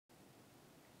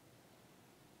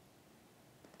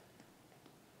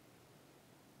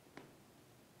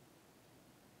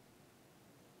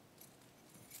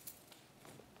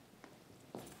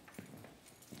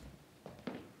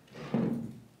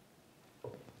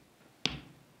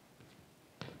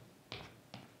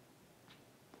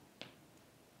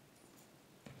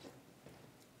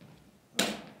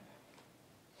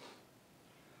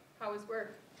How was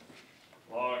work?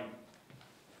 Long.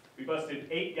 We busted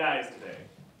 8 guys today.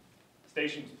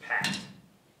 Station's packed.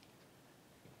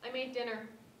 I made dinner.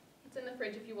 It's in the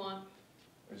fridge if you want.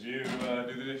 Did you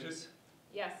do the dishes?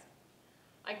 Yes.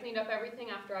 I cleaned up everything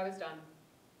after I was done.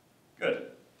 Good.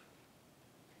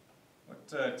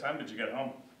 What time did you get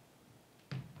home?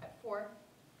 At 4.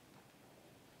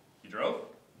 You drove?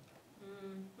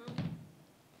 Mm-hmm.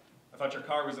 I thought your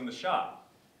car was in the shop.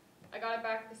 I got it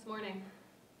back this morning.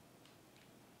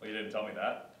 Well, you didn't tell me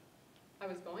that. I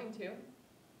was going to.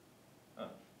 Huh.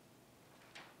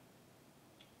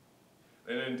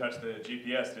 They didn't touch the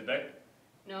GPS, did they?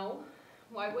 No.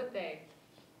 Why would they?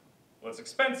 Well, it's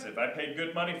expensive. I paid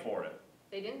good money for it.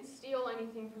 They didn't steal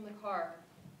anything from the car.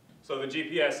 So the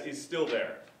GPS is still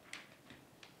there?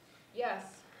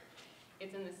 Yes.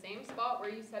 It's in the same spot where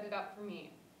you set it up for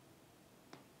me.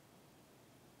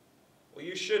 Well,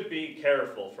 you should be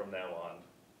careful from now on.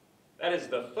 That is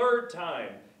the 3rd time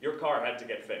your car had to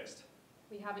get fixed.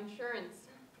 We have insurance.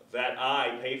 That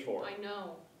I pay for. I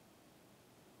know.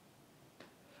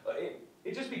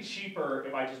 It'd just be cheaper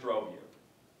if I just drove you.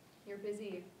 You're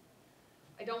busy.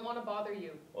 I don't want to bother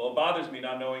you. Well, it bothers me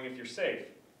not knowing if you're safe.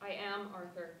 I am,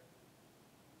 Arthur.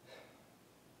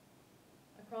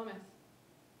 I promise.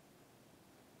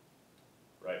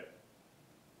 Right.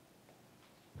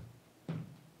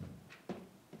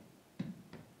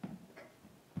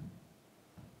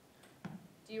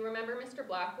 Do you remember Mr.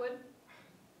 Blackwood?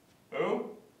 Who?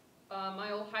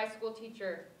 My old high school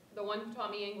teacher, the one who taught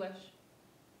me English.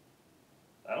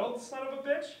 That old son of a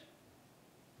bitch?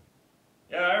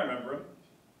 Yeah, I remember him.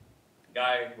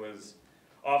 Guy was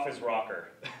off his rocker.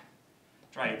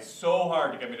 Tried so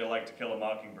hard to get me to like To Kill a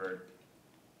Mockingbird.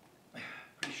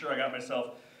 Pretty sure I got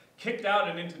myself kicked out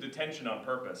and into detention on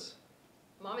purpose.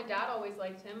 Mom and Dad always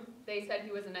liked him. They said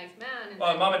he was a nice man. And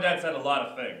well, Mom and Dad said a lot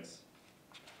of things.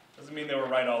 Doesn't mean they were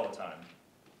right all the time.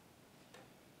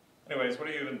 Anyways, what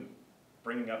are you even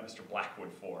bringing up Mr.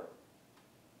 Blackwood for?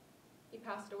 He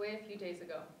passed away a few days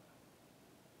ago.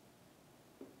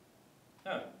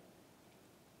 Huh.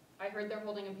 I heard they're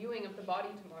holding a viewing of the body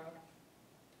tomorrow.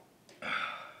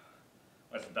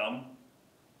 That's dumb.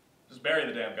 Just bury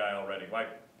the damn guy already. Why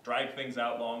drag things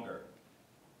out longer?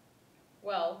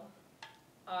 Well,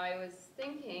 I was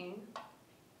thinking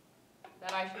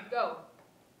that I should go.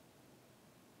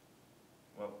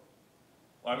 Well,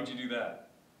 why would you do that?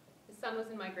 His son was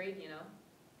in my grade, you know.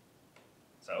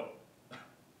 So?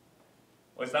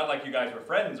 Well, it's not like you guys were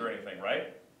friends or anything,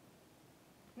 right?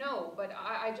 No, but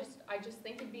I just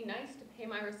think it'd be nice to pay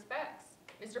my respects.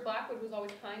 Mr. Blackwood was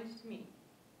always kind to me.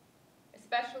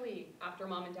 Especially after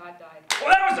Mom and Dad died.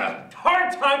 Well, that was a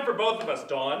hard time for both of us,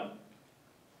 Dawn.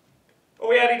 But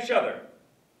we had each other.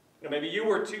 You know, maybe you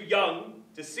were too young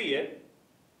to see it.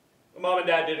 Mom and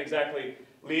Dad didn't exactly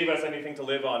leave us anything to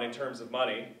live on in terms of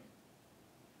money.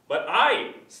 But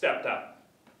I stepped up.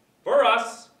 For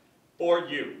us, for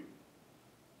you.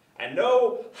 And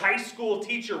no high school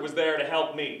teacher was there to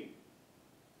help me.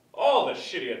 All the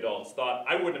shitty adults thought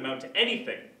I wouldn't amount to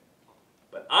anything.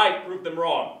 But I proved them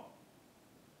wrong.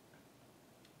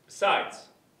 Besides,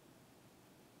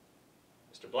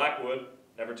 Mr. Blackwood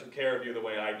never took care of you the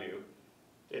way I do,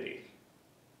 did he?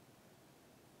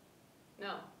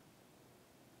 No.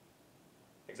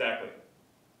 Exactly.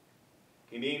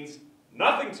 He means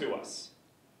nothing to us.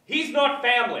 He's not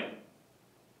family.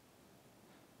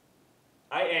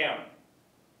 I am.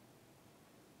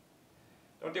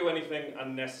 Don't do anything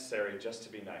unnecessary just to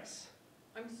be nice.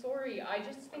 I'm sorry, I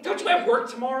just think... Don't you have work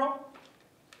tomorrow?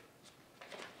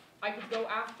 I could go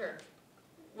after.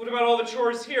 What about all the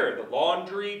chores here? The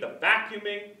laundry, the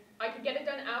vacuuming? I could get it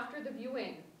done after the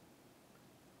viewing.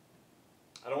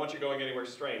 I don't want you going anywhere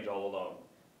strange all alone.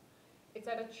 It's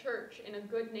at a church in a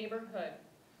good neighborhood.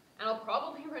 And I'll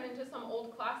probably run into some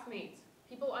old classmates,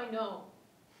 people I know.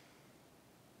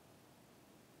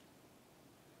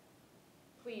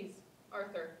 Please,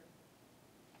 Arthur.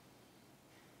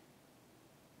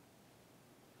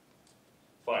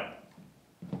 Fine.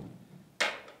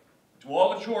 Do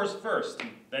all the chores first,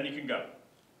 and then you can go.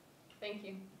 Thank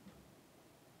you.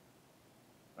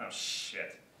 Oh,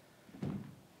 shit.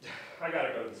 I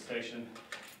gotta go to the station.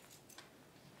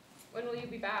 When will you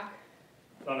be back?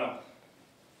 Don't know.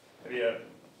 Maybe a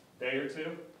day or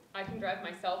two? I can drive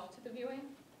myself to the viewing.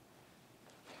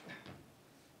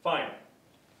 Fine.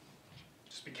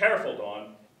 Just be careful,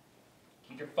 Dawn.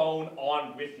 Keep your phone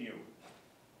on with you.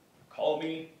 Call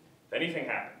me if anything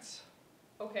happens.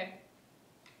 Okay.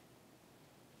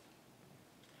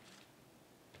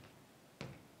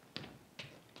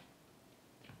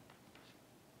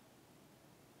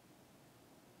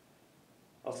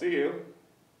 I'll see you.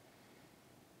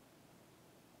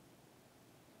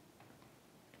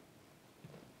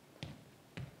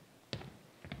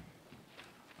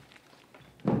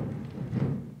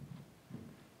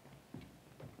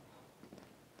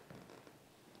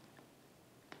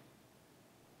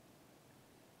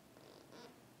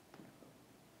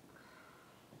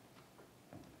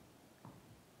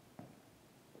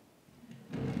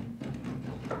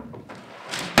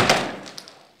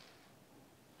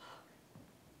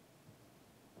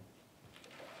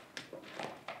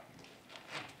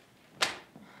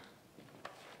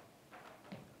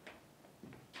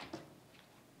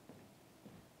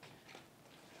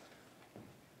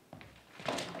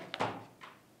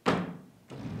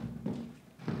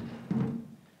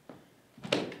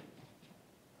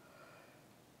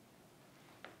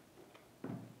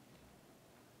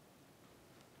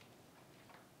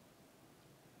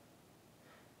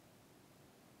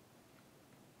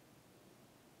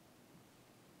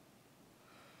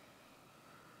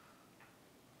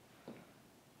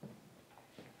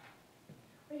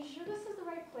 Are you sure this is the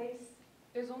right place?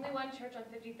 There's only one church on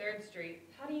 53rd Street.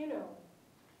 How do you know?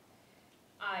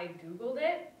 I Googled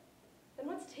it. Then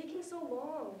what's taking so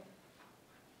long?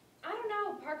 I don't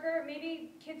know, Parker.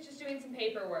 Maybe kid's just doing some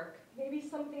paperwork. Maybe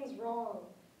something's wrong.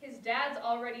 His dad's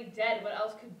already dead. What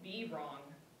else could be wrong?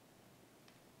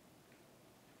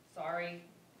 Sorry.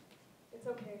 It's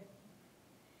okay.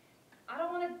 I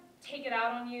don't want to take it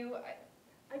out on you.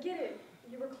 I get it.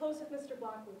 You were close with Mr.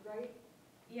 Blackwood, right?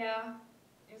 Yeah.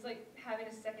 It was like having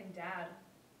a second dad.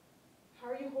 How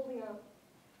are you holding up?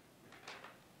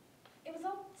 It was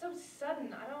all so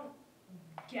sudden. I don't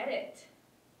get it.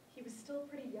 He was still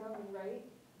pretty young, right?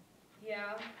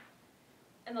 Yeah.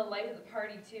 And the life of the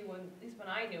party, too, at least when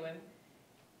I knew him.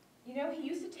 You know, he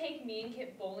used to take me and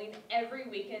Kit bowling every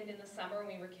weekend in the summer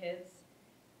when we were kids.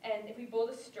 And if we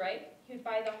bowled a strike, he would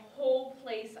buy the whole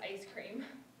place ice cream.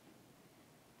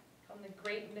 Call him the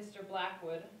great Mr.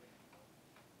 Blackwood.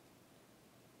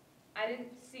 I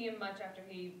didn't see him much after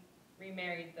he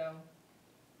remarried, though.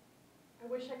 I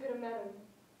wish I could have met him.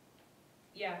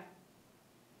 Yeah.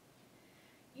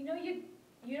 You know, you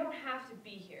don't have to be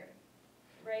here,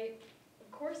 right?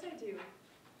 Of course I do.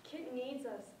 Kit needs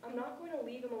us. I'm not going to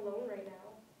leave him alone right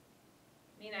now.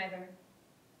 Me neither.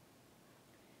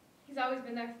 He's always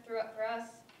been there for us,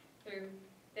 through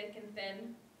thick and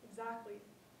thin. Exactly.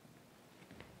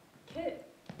 Kit.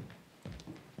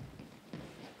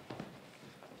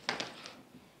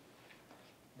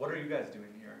 What are you guys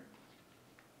doing here?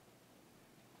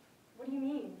 What do you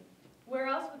mean? Where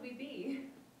else would we be?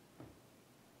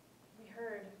 We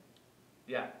heard.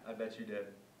 Yeah, I bet you did.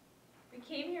 We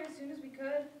came here as soon as we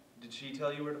could. Did she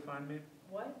tell you where to find me?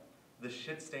 What? The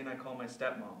shit stain I call my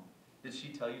stepmom. Did she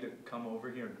tell you to come over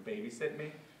here and babysit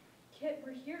me? Kit,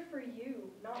 we're here for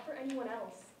you, not for anyone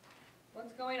else.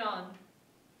 What's going on?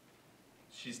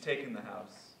 She's taken the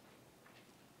house.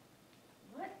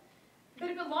 What? But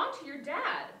it belonged to your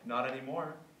dad. Not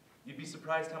anymore. You'd be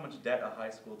surprised how much debt a high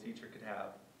school teacher could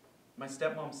have. My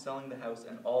stepmom's selling the house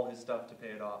and all his stuff to pay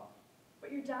it off.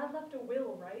 But your dad left a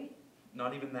will, right?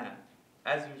 Not even that.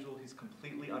 As usual, he's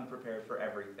completely unprepared for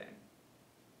everything.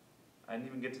 I didn't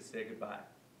even get to say goodbye.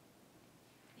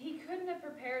 He couldn't have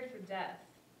prepared for death.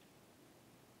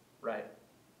 Right.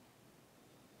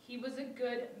 He was a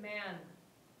good man.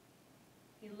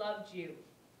 He loved you.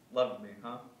 Loved me,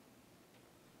 huh?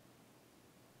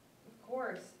 Of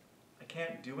course. I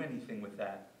can't do anything with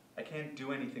that. I can't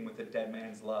do anything with a dead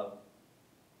man's love.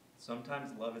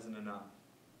 Sometimes love isn't enough.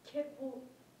 Kit,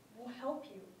 we'll help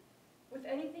you. With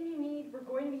anything you need, we're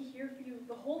going to be here for you,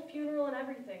 the whole funeral and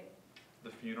everything. The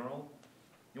funeral?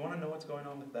 You want to know what's going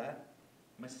on with that?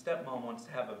 My stepmom wants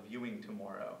to have a viewing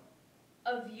tomorrow.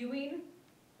 A viewing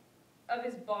of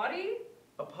his body?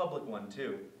 A public one,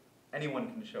 too.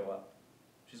 Anyone can show up.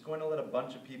 She's going to let a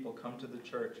bunch of people come to the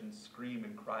church and scream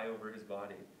and cry over his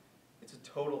body. It's a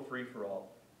total free-for-all.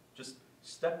 Just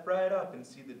step right up and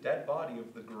see the dead body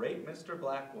of the great Mr.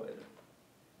 Blackwood.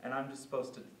 And I'm just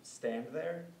supposed to stand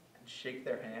there and shake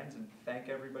their hands and thank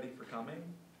everybody for coming?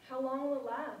 How long will it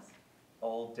last?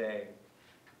 All day.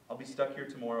 I'll be stuck here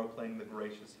tomorrow playing the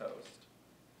gracious host.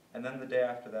 And then the day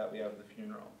after that we have the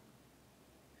funeral.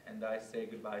 And I say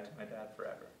goodbye to my dad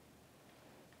forever.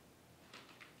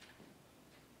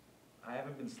 I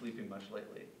haven't been sleeping much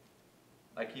lately.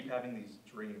 I keep having these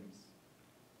dreams.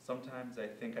 Sometimes I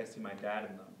think I see my dad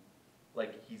in them,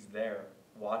 like he's there,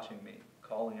 watching me,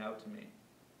 calling out to me.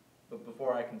 But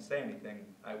before I can say anything,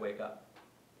 I wake up.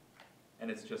 And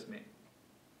it's just me.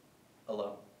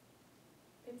 Alone.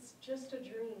 It's just a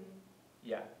dream.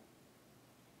 Yeah,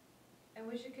 I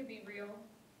wish it could be real.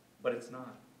 but it's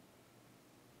not.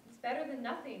 It's better than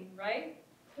nothing, right?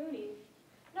 Clooney,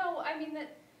 No, I mean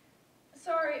that...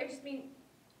 Sorry, I just mean,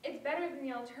 it's better than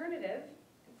the alternative.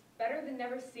 It's better than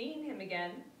never seeing him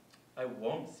again. I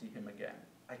won't see him again.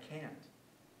 I can't.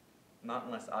 Not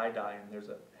unless I die and there's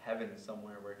a heaven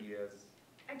somewhere where he is.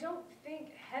 I don't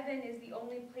think heaven is the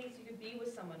only place you could be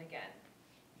with someone again.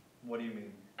 What do you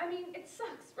mean? I mean, it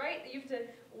sucks, right? That you have to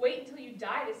wait until you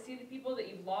die to see the people that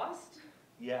you've lost.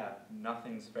 Yeah,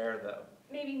 nothing's fair though.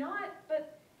 Maybe not,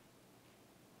 but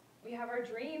we have our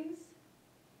dreams.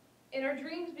 In our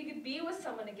dreams, we could be with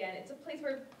someone again. It's a place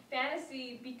where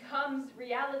fantasy becomes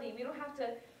reality. We don't have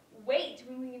to wait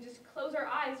when we can just close our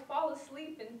eyes, fall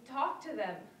asleep, and talk to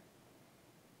them.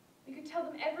 We could tell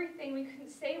them everything we couldn't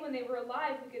say when they were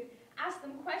alive. We could ask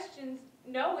them questions,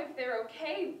 know if they're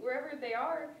okay wherever they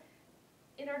are.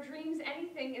 In our dreams,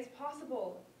 anything is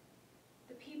possible.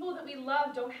 The people that we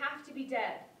love don't have to be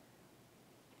dead.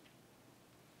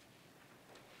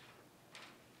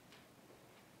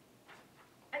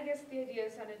 I guess the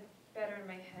idea sounded better in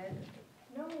my head.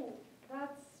 no,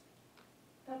 that's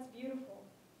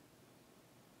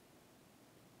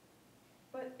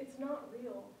it's not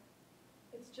real.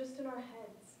 It's just in our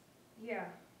heads. Yeah.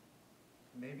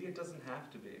 Maybe it doesn't have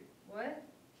to be. What?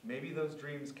 Maybe those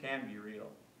dreams can be real.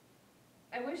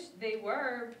 I wish they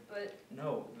were, but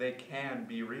No, they can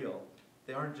be real.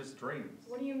 They aren't just dreams.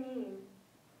 What do you mean?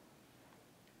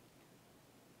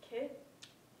 Kit?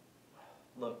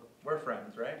 Look, we're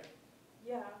friends, right?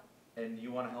 Yeah. And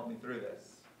you want to help me through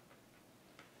this.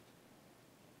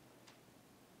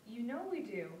 you know we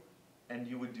do. And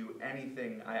you would do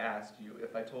anything I asked you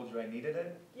if I told you I needed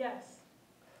it? Yes.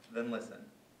 Then listen.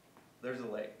 There's a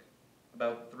lake,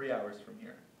 about 3 hours from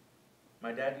here.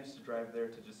 My dad used to drive there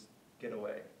to just get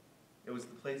away. It was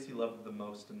the place he loved the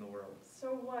most in the world. So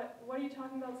what? What are you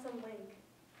talking about, some lake?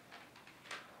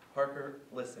 Parker,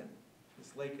 listen.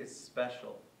 This lake is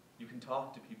special. You can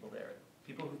talk to people there,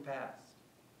 people who've passed.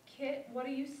 Kit, what are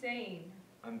you saying?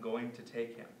 I'm going to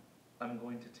take him. I'm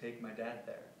going to take my dad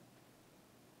there.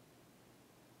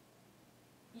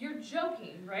 You're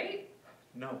joking, right?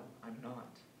 No, I'm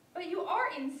not. But you are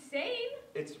insane.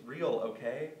 It's real,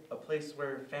 okay? A place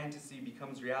where fantasy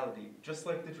becomes reality, just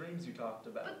like the dreams you talked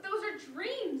about. But those are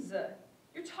dreams.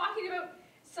 You're talking about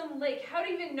some lake. How do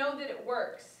you even know that it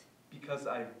works? Because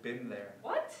I've been there.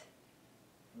 What?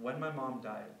 When my mom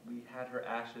died, we had her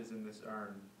ashes in this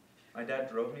urn. My dad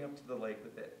drove me up to the lake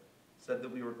with it, said that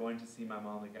we were going to see my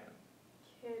mom again.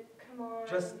 Kit, come on.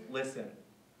 Just listen.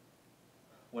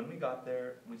 When we got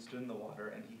there, we stood in the water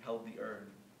and he held the urn.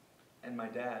 And my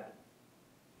dad,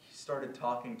 he started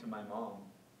talking to my mom.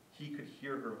 He could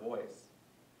hear her voice.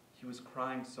 He was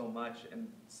crying so much and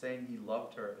saying he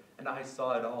loved her, and I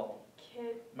saw it all.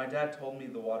 Kit. My dad told me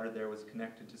the water there was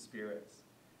connected to spirits,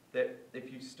 that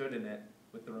if you stood in it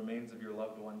with the remains of your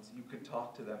loved ones, you could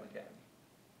talk to them again.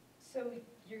 So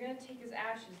you're gonna take his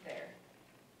ashes there.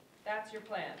 That's your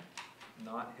plan.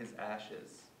 Not his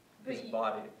ashes, But his y-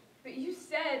 body. But you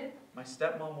said... My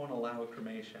stepmom won't allow a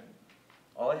cremation.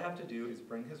 All I have to do is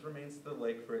bring his remains to the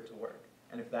lake for it to work.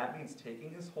 And if that means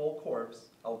taking his whole corpse,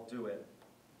 I'll do it.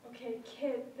 Okay,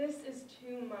 Kit, this is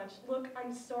too much. Look,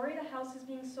 I'm sorry the house is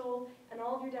being sold and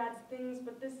all of your dad's things,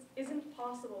 but this isn't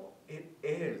possible. It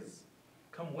is.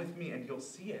 Come with me and you'll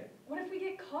see it. What if we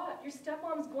get caught? Your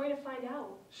stepmom's going to find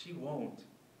out. She won't.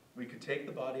 We could take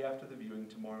the body after the viewing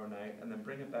tomorrow night and then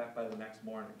bring it back by the next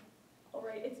morning. All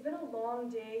right, it's been a long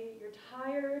day. You're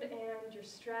tired and you're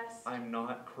stressed. I'm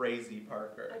not crazy,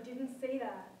 Parker. I didn't say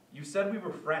that. You said we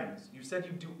were friends. You said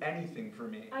you'd do anything for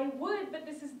me. I would, but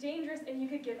this is dangerous and you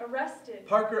could get arrested.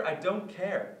 Parker, I don't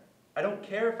care. I don't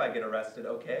care if I get arrested,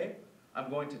 okay? I'm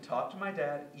going to talk to my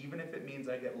dad, even if it means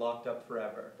I get locked up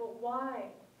forever. But why?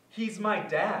 He's my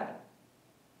dad.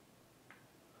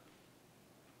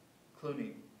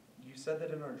 Clooney, you said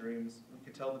that in our dreams, we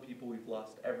could tell the people we've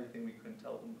lost everything we couldn't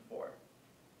tell them before.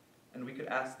 And we could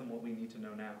ask them what we need to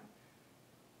know now.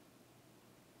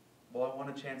 Well, I want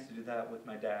a chance to do that with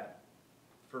my dad.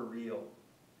 For real.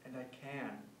 And I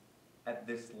can. At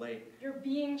this lake. You're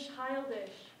being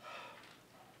childish.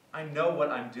 I know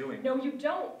what I'm doing. No, you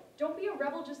don't. Don't be a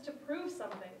rebel just to prove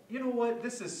something. You know what?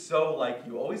 This is so like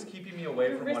you, always keeping me away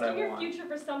You're from what I risking want. your future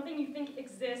for something you think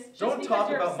exists just Don't because talk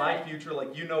you're about upset. my future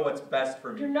like you know what's best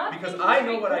for me. You're not because thinking I know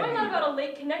straight. what I Going on need. about a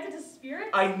lake connected to spirits?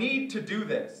 I need to do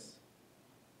this.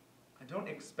 I don't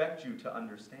expect you to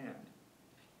understand.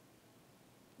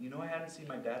 You know I hadn't seen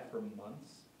my dad for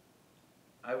months?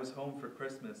 I was home for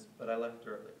Christmas, but I left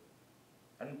early.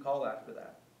 I didn't call after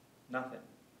that. Nothing.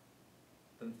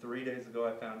 Then 3 days ago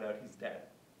I found out he's dead.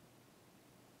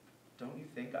 Don't you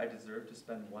think I deserve to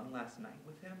spend one last night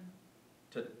with him?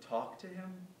 To talk to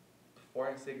him? Before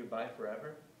I say goodbye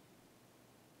forever?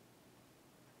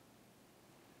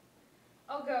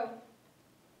 I'll go.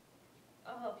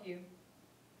 I'll help you.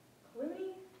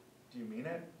 Clooney? Do you mean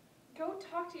it? Go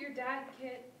talk to your dad,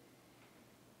 Kit.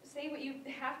 Say what you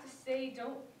have to say.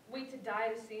 Don't wait to die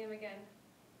to see him again.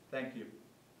 Thank you.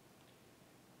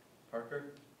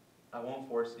 Parker, I won't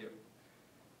force you.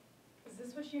 Is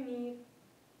this what you need?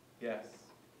 Yes.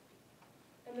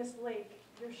 And this lake,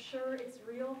 you're sure it's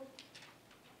real?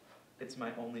 It's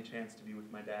my only chance to be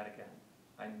with my dad again.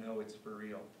 I know it's for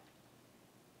real.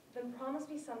 Then promise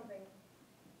me something.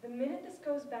 The minute this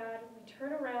goes bad, we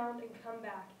turn around and come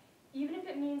back, even if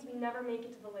it means we never make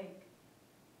it to the lake.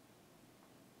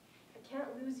 I can't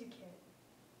lose you, Kit.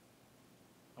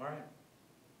 All right.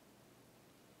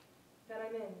 Then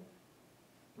I'm in.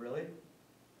 Really?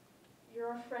 You're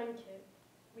our friend, Kit.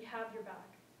 We have your back.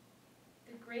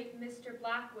 The great Mr.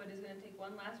 Blackwood is going to take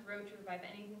one last road trip if I have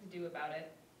anything to do about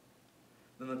it.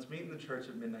 Then let's meet in the church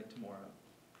at midnight tomorrow.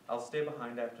 I'll stay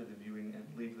behind after the viewing and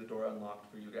leave the door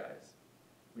unlocked for you guys.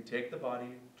 We take the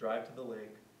body, drive to the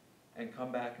lake, and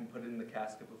come back and put it in the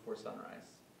casket before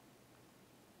sunrise.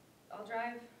 I'll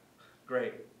drive.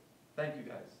 Great. Thank you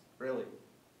guys. Really.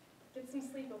 Get some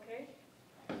sleep, okay?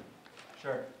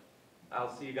 Sure.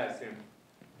 I'll see you guys soon.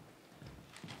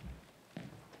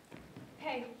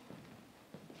 Hey.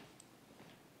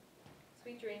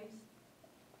 Sweet dreams.